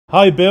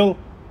Hi Bill,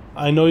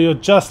 I know you're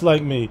just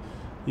like me.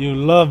 You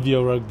love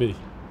your rugby.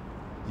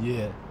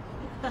 Yeah.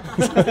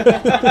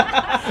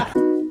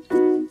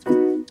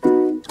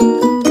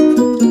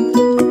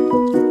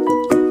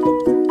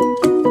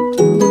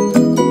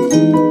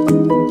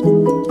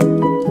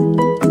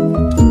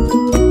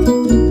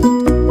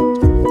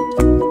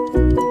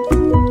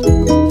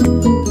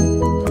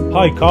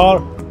 Hi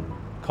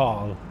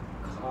Carl.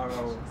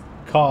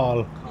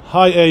 Carl.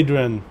 Hi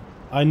Adrian.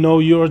 I know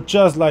you're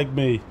just like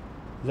me.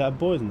 Is that a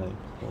boy's name?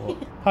 Or...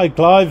 Hi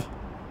Clive.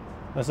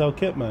 That's our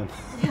kit man.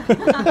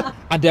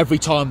 And every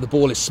time the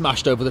ball is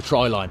smashed over the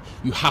try line,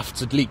 you have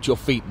to leap to your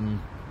feet and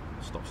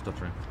stop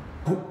stuttering.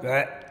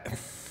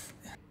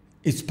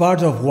 It's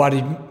part of what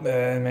it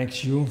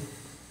makes you.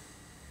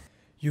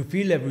 You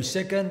feel every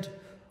second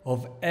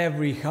of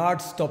every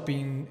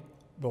heart-stopping.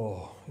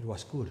 Oh, it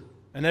was good.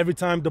 And every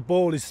time the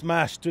ball is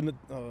smashed in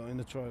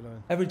the try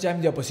line. Every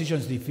time the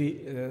opposition's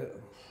defeat.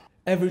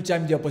 Every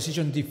time the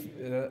opposition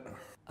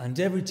and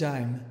every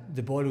time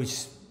the ball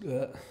is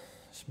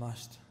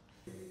smashed.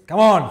 Come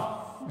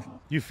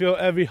on! You feel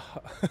every...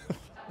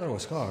 That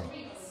was hard.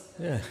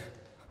 Yeah.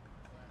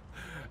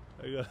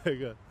 There you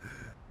go.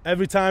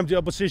 Every time the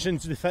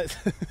opposition's defense...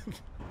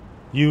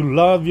 You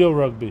love your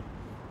rugby.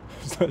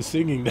 Start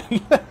singing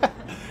then.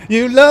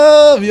 You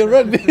love your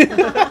rugby.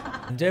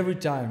 And every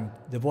time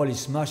the ball is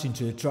smashed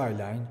into the try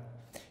line,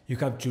 you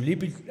have to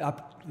leap it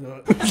up.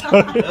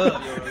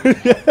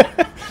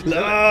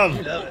 Love.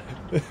 You love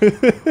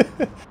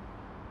it.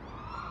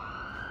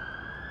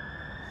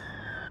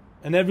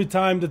 And every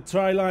time the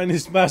try line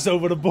is smashed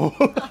over the ball.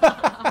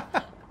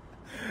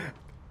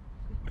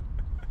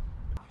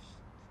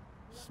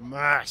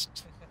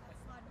 Smashed.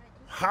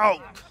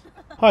 Hulk.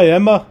 Hi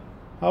Emma,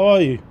 how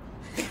are you?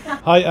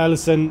 Hi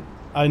Alison,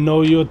 I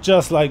know you're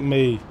just like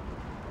me.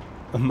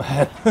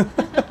 Man.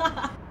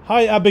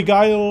 Hi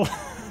Abigail.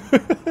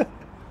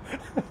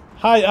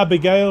 Hi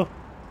Abigail,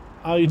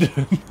 how you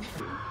doing?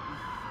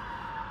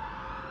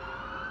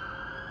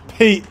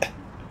 Pete.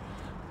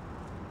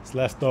 It's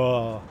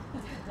Leicester.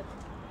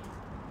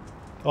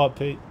 Oh,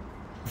 Pete.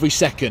 Every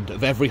second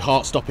of every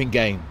heart-stopping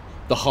game,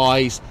 the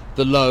highs,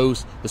 the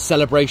lows, the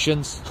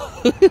celebrations.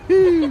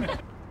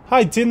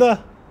 Hi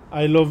Tina,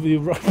 I love you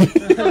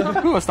rugby.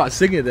 I'll start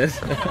singing this.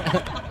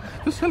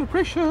 The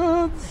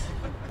celebrations.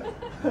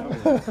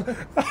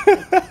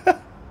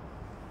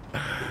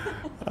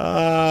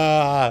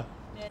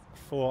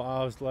 4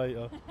 hours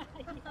later.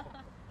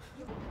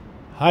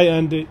 Hi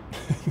Andy.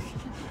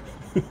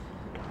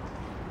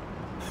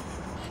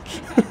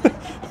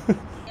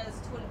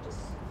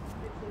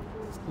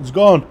 It's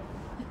gone.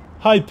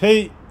 Hi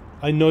Pete,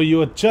 I know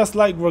you are just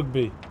like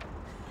rugby.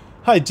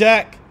 Hi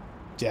Jack.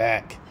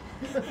 Jack.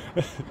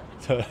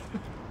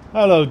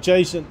 Hello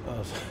Jason.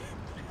 Hello,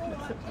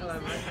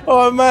 mate.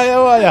 Oh mate,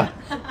 how are you?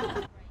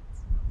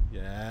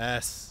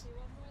 Yes.